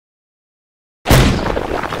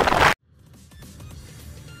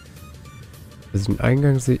Also den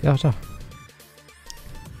Eingang sehe ich. Ja, da.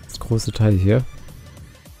 Das große Teil hier.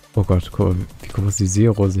 Oh Gott, guck mal, wie groß die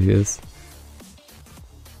Seerose hier ist.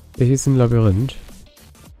 Hier ist ein Labyrinth.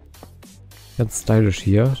 Ganz stylisch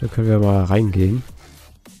hier. Da können wir mal reingehen.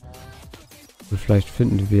 Und vielleicht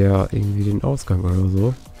finden wir irgendwie den Ausgang oder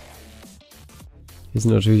so. Hier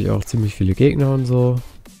sind natürlich auch ziemlich viele Gegner und so.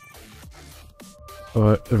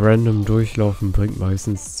 Aber random durchlaufen bringt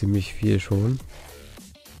meistens ziemlich viel schon.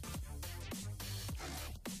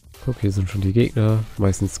 Guck, hier sind schon die Gegner.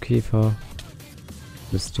 Meistens Käfer.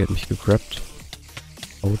 Mist, die hat mich gegrabt.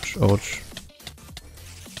 Autsch, autsch.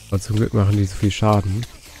 Aber zum Glück machen die so viel Schaden.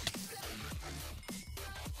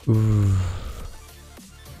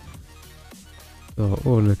 So,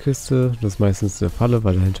 oh, eine Kiste. Das ist meistens eine Falle,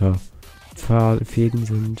 weil dahinter Fäden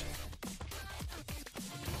sind.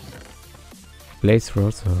 Blaze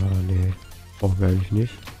Rods. Ah, nee. Brauchen wir eigentlich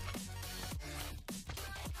nicht.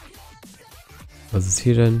 Was ist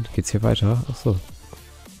hier denn? Geht's hier weiter? Ach so.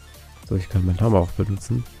 So, ich kann meinen Hammer auch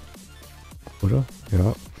benutzen. Oder?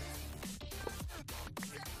 Ja.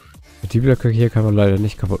 Die Blöcke hier kann man leider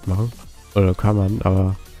nicht kaputt machen. Oder kann man,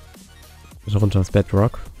 aber darunter ist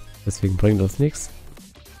Bedrock. Deswegen bringt das nichts.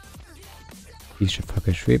 Die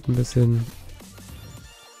Fackel schwebt ein bisschen.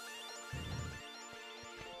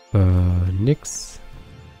 Nix.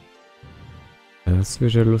 Das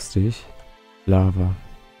wird ja lustig. Lava.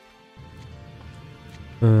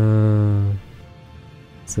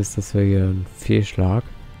 Das heißt, das wäre hier ein Fehlschlag.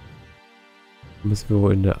 Müssen wir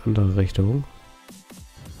wohl in eine andere Richtung.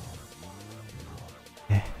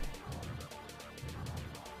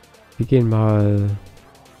 Wir gehen mal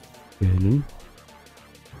hier hin.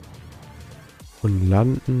 Und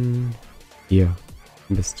landen hier.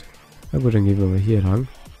 Mist. Na gut, dann gehen wir mal hier lang.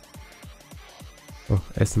 Oh,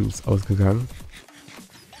 Essen ist ausgegangen.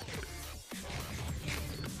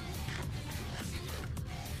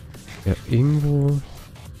 Ja, irgendwo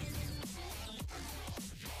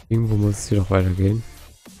muss es hier doch weitergehen.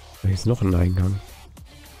 Hier ist noch ein Eingang.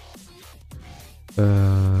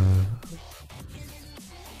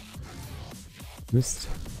 Mist.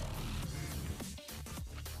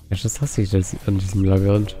 Ja, das hasse ich jetzt an diesem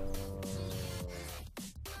Labyrinth.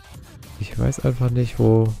 Ich weiß einfach nicht,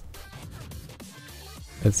 wo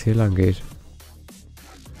es hier lang geht.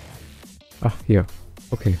 Ach, hier.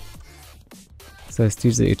 Okay. Das heißt,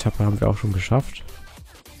 diese Etappe haben wir auch schon geschafft.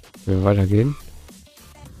 Wenn wir weitergehen.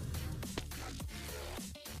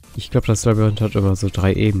 Ich glaube, das Labyrinth hat immer so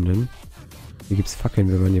 3 Ebenen. Hier gibt es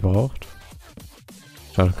Fackeln, wenn man die braucht.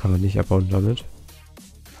 Schade, kann man nicht abbauen damit.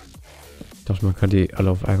 Ich dachte, man kann die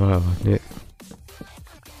alle auf einmal, aber nee.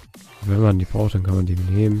 Wenn man die braucht, dann kann man die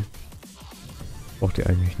nehmen. Braucht die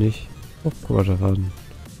eigentlich nicht. Oh, guck mal, da war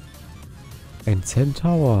ein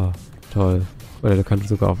Centaur. Toll. Oder der kann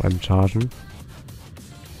sogar auf einem chargen.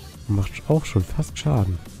 Macht auch schon fast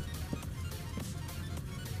Schaden.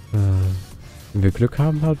 Wenn wir Glück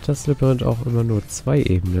haben, hat das Labyrinth auch immer nur 2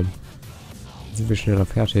 Ebenen. Dann sind wir schneller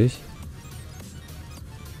fertig.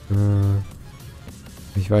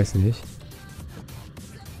 Ich weiß nicht.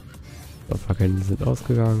 So, Fackeln sind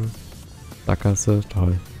ausgegangen. Sackgasse,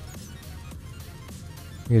 toll.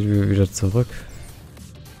 Gehen wir wieder zurück.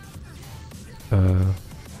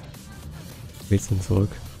 Geht's denn zurück?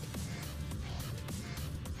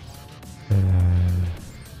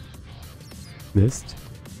 Mist.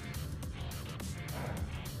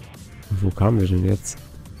 Und wo kamen wir denn jetzt?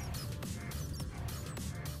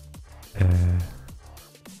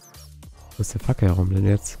 Wo ist der Fackel herum denn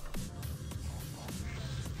jetzt?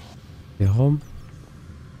 Hier rum?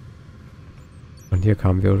 Und hier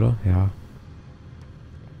kamen wir, oder? Ja.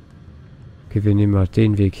 Okay, wir nehmen mal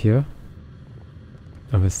den Weg hier.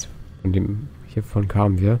 Aber von dem hiervon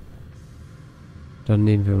kamen wir. Dann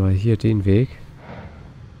nehmen wir mal hier den Weg.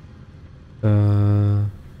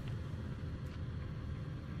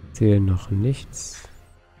 Zählen noch nichts.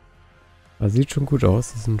 Aber sieht schon gut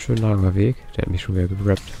aus. Das ist ein schön langer Weg. Der hat mich schon wieder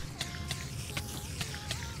gegrabt.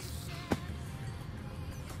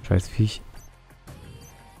 Scheiß Viech.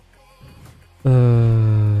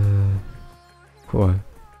 Cool.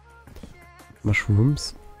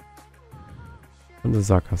 Mushrooms. Und eine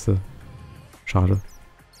Sackgasse. Schade.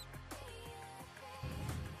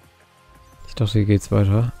 Ich dachte, hier geht's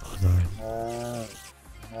weiter. Oh nein.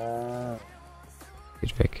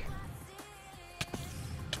 Geht weg.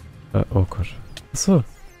 Oh Gott. Achso.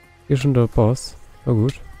 Hier schon der Boss. Na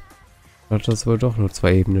gut. Hat das wohl doch nur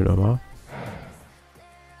 2 Ebenen immer.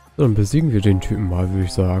 So, dann besiegen wir den Typen mal, würde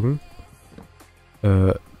ich sagen.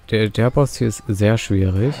 Der Boss hier ist sehr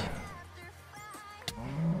schwierig.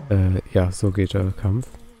 Ja, so geht der Kampf.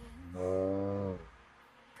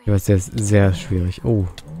 Ja, ist sehr, sehr schwierig. Oh.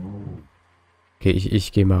 Okay,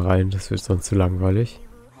 ich gehe mal rein. Das wird sonst zu langweilig.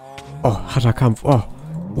 Oh, harter Kampf. Oh.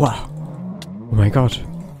 Wow. Oh mein Gott.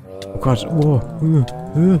 Oh Gott. Oh.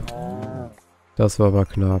 Das war aber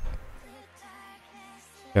knapp.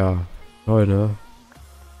 Ja. Toll, ne?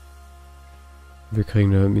 Wir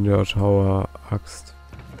kriegen eine Minotaur Axt.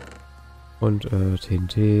 Und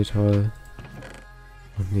TNT. Toll.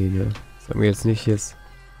 Und nee, ne? Sag mir jetzt nicht jetzt.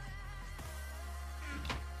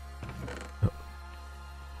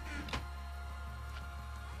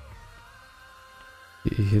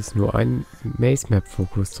 Hier ist nur ein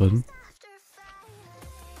Maze-Map-Fokus drin.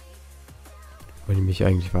 Wollen die mich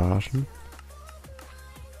eigentlich verarschen?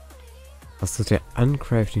 Was ist der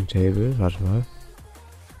Uncrafting Table? Warte mal.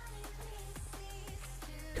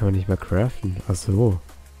 Kann man nicht mal craften? Achso.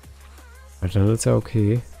 Also dann ist ja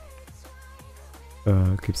okay.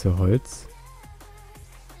 Gibt's ja Holz?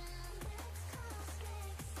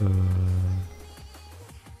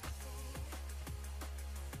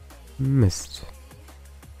 Mist.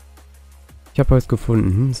 Ich habe Holz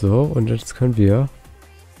gefunden. So, und jetzt können wir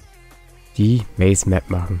die Maze Map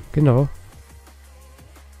machen. Genau.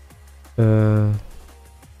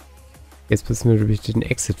 Jetzt müssen wir nämlich den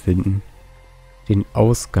Exit finden. Den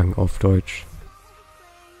Ausgang auf Deutsch.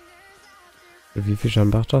 Wie viel Schaden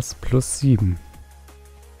macht das? Plus 7.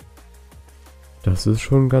 Das ist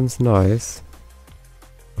schon ganz nice.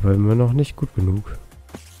 Aber immer noch nicht gut genug.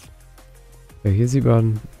 Ja, hier sieht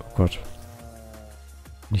man... Oh Gott.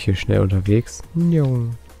 Bin ich hier schnell unterwegs? Jo.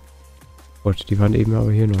 Gott, die waren eben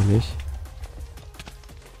aber hier noch nicht.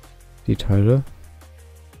 Die Teile.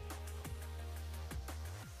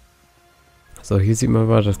 So, hier sieht man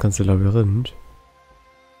mal das ganze Labyrinth.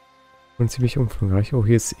 Und ziemlich umfangreich. Oh,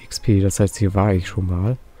 hier ist XP. Das heißt, hier war ich schon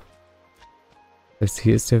mal. Das heißt,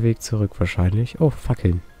 hier ist der Weg zurück wahrscheinlich. Oh,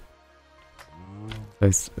 Fackeln. Das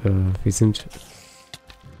heißt, wir sind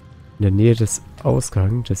in der Nähe des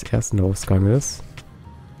Ausgangs, des ersten Ausganges.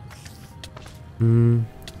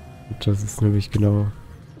 Das ist nämlich genau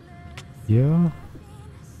hier.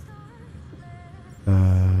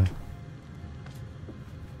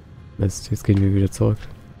 Mist, jetzt gehen wir wieder zurück.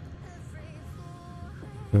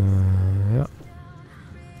 Ja.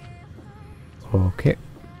 Okay.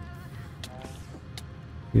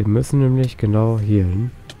 Wir müssen nämlich genau hier hin.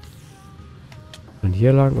 Dann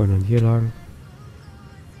hier lang und dann hier lang.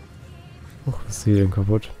 Oh, was ist hier denn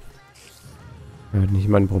kaputt? Ja, nicht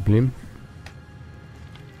mein Problem.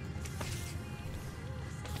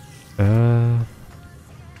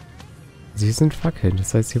 Sie sind Fackeln,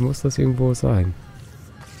 das heißt, hier muss das irgendwo sein.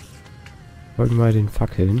 Folgen mal den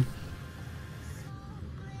Fackeln.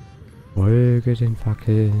 Folge den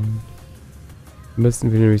Fackeln.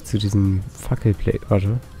 Müssen wir nämlich zu diesem Fackelplay.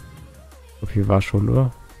 Warte. So viel war schon,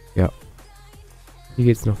 oder? Ja. Hier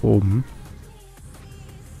geht's nach oben.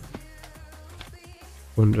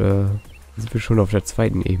 Und sind wir schon auf der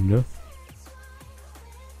zweiten Ebene.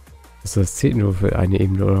 Also das zählt nur für eine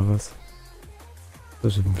Ebene, oder was?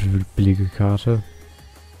 Das ist eine billige Karte.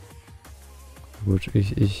 Gut,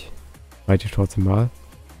 ich reite trotzdem mal.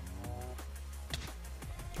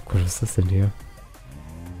 Oh Gott, was ist das denn hier?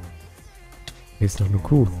 Hier ist noch eine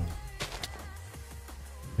Kuh.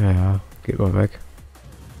 Ja, ja, geht mal weg.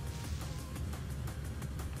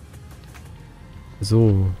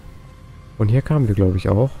 So. Und hier kamen wir, glaube ich,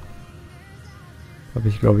 auch. Habe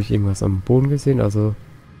ich, glaube ich, irgendwas am Boden gesehen. Also,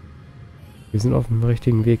 wir sind auf dem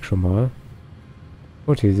richtigen Weg schon mal.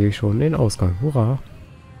 Und hier sehe ich schon den Ausgang. Hurra!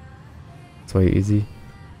 Das war easy.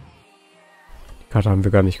 Die Karte haben wir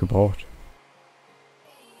gar nicht gebraucht.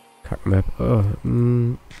 Kackmap.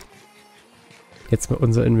 Jetzt mit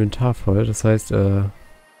unser Inventar voll. Das heißt,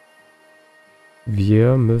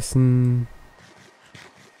 wir müssen...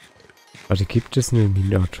 Warte, gibt es eine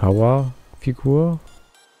Minotaur-Figur?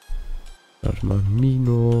 Warte mal,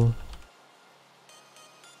 Mino...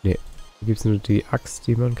 Ne, hier gibt es nur die Axt,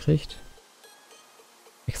 die man kriegt.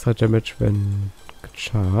 Extra Damage, wenn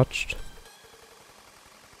gecharged.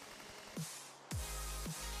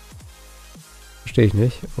 Verstehe ich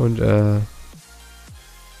nicht. Und,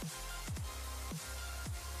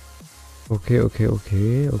 Okay.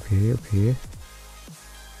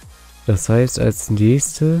 Das heißt, als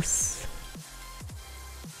nächstes...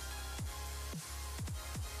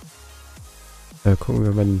 gucken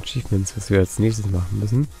wir mal den Achievements, was wir als nächstes machen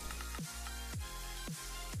müssen.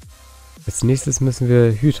 Als nächstes müssen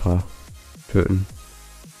wir Hydra töten.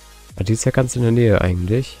 Aber die ist ja ganz in der Nähe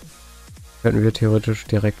eigentlich. Könnten wir theoretisch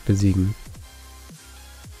direkt besiegen.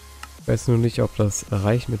 Ich weiß nur nicht, ob das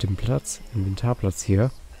reicht mit dem Platz, Inventarplatz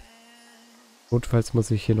hier. Notfalls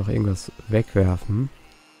muss ich hier noch irgendwas wegwerfen.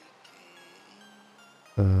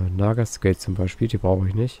 Nagascale zum Beispiel, die brauche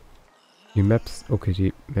ich nicht. Die Maps, okay,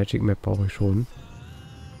 die Magic Map brauche ich schon.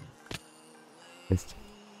 Mist.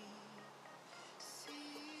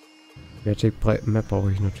 Magic Map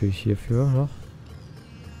brauche ich natürlich hierfür noch.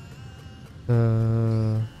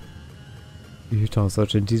 Die Hydra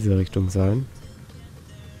sollte in diese Richtung sein.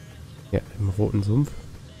 Ja, im roten Sumpf.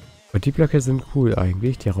 Und die Blöcke sind cool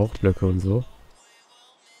eigentlich, die Rauchblöcke und so.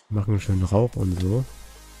 Die machen schön Rauch und so.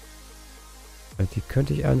 Die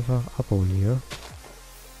könnte ich einfach abbauen hier.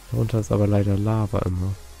 Darunter ist aber leider Lava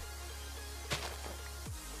immer.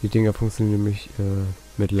 Die Dinger funktionieren nämlich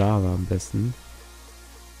mit Lava am besten.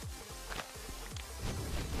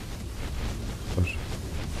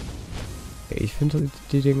 Ich finde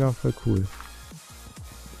die Dinger voll cool.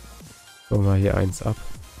 So, mal hier eins ab.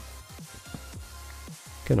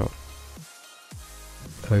 Genau.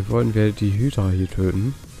 Aber wollen wir die Hydra hier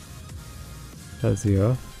töten? Da ist sie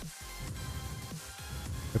ja.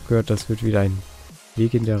 Ich habe gehört, das wird wieder ein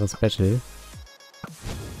legendäres Battle.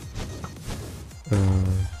 Ich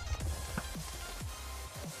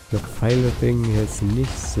glaube, Pfeile bringen jetzt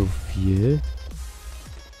nicht so viel.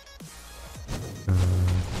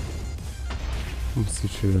 Muss die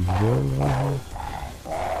schön hören rein.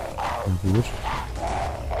 Na gut.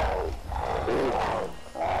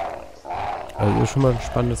 Also ist schon mal ein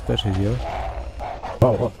spannendes Battle hier.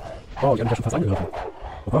 Wow, wow. Wow, die haben mich ja schon fast angegriffen.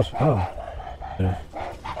 Oh Gott,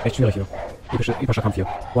 echt schwierig hier. Epischer Kampf hier.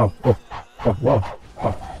 Wow, oh. Oh, wow.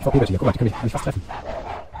 Wow. Ich verprügelt hier. Guck mal, die können mich fast treffen.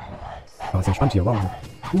 Ah, ist ja spannend hier, wow.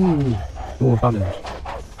 So spannend.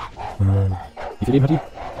 Wie viel Leben hat die?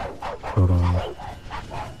 Oh Gott.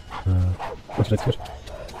 Oh, ich jetzt jetzt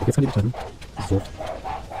kann die mich treffen. So.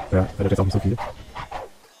 Ja, das jetzt auch nicht so viel.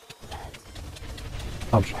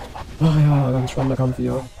 Autsch. Ach ja, ganz spannender Kampf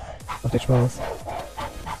hier. Macht echt Spaß.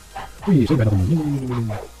 Ui, stehen wir da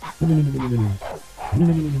rum.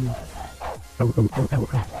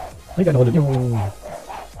 Trink eine Runde. Oh,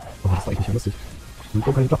 das war eigentlich nicht lustig. Mit dem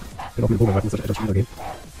Bogen kann ich doch. Ich bin auch mit dem Bogen, weil muss das etwas schneller gehen.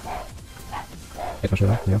 Etwas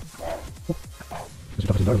schneller, ja. Oh. Ich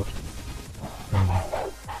dachte, ich den da gemacht.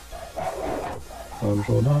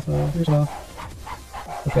 Schon Nase, Hydra.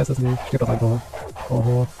 Du fährst es nicht, stirb doch einfach.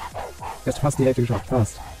 Oh. Erst fast die Hälfte geschafft,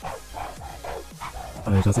 fast.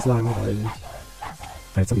 Alter, das ist langweilig.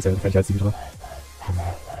 Jetzt sind die sehr gefährlich als die Hydra.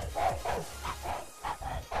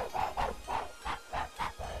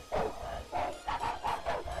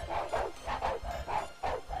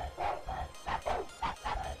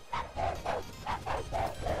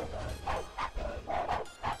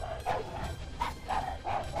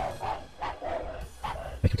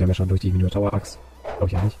 Ich krieg ja mehr schon durch die Minotaur-Axt. Glaube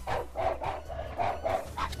ich ja nicht.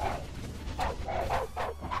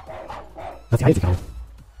 Was, die heilt sich auch.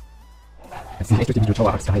 Jetzt ist echt durch die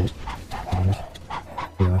Minotaur-Axt geheilt.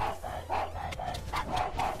 Ja.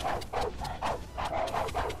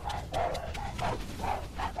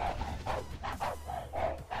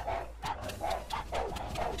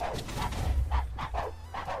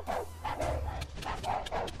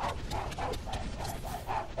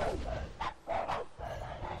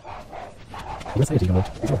 Was heilt die gerade?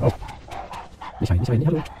 Wieso? Oh. Nicht rein,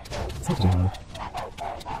 hallo. Was heilt die denn gerade?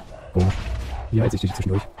 Komisch. Wie heilt sich die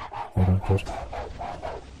zwischendurch? Egal, gut.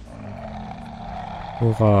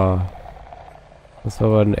 Hurra. Das war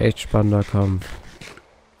aber ein echt spannender Kampf.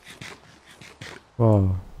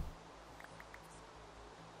 Wow.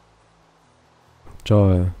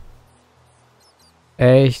 Toll.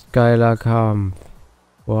 Echt geiler Kampf.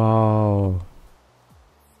 Wow.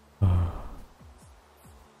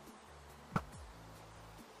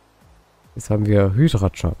 Jetzt haben wir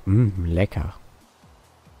Hydra-Chop. Lecker.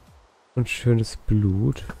 Und schönes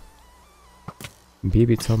Blut. Ein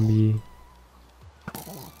Baby-Zombie.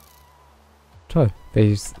 Toll.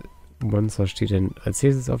 Welches Monster steht denn als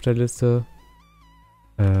nächstes auf der Liste?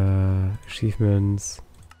 Achievements.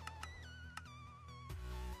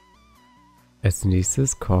 Als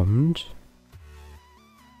nächstes kommt...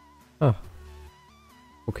 Ah.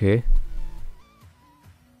 Okay.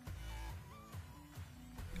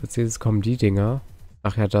 Als nächstes kommen die Dinger.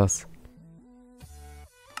 Ach ja, das.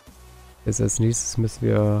 Jetzt als nächstes müssen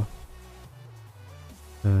wir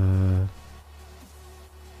zu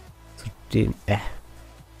den... Ja,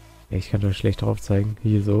 ich kann das schlecht drauf zeigen.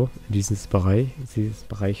 Hier so, in dieses Bereich,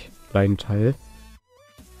 kleinen Teil.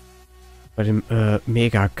 Bei dem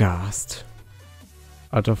Megagast.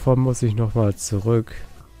 Aber davor muss ich nochmal zurück,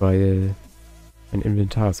 weil mein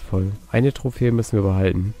Inventar ist voll. Eine Trophäe müssen wir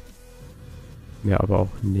behalten. Mehr aber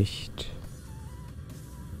auch nicht.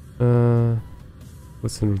 Wo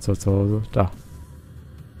ist denn unser Zuhause? Da.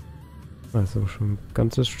 Also schon ein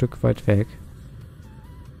ganzes Stück weit weg.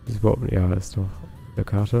 Ist überhaupt... Ja, ist doch der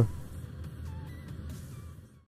Karte.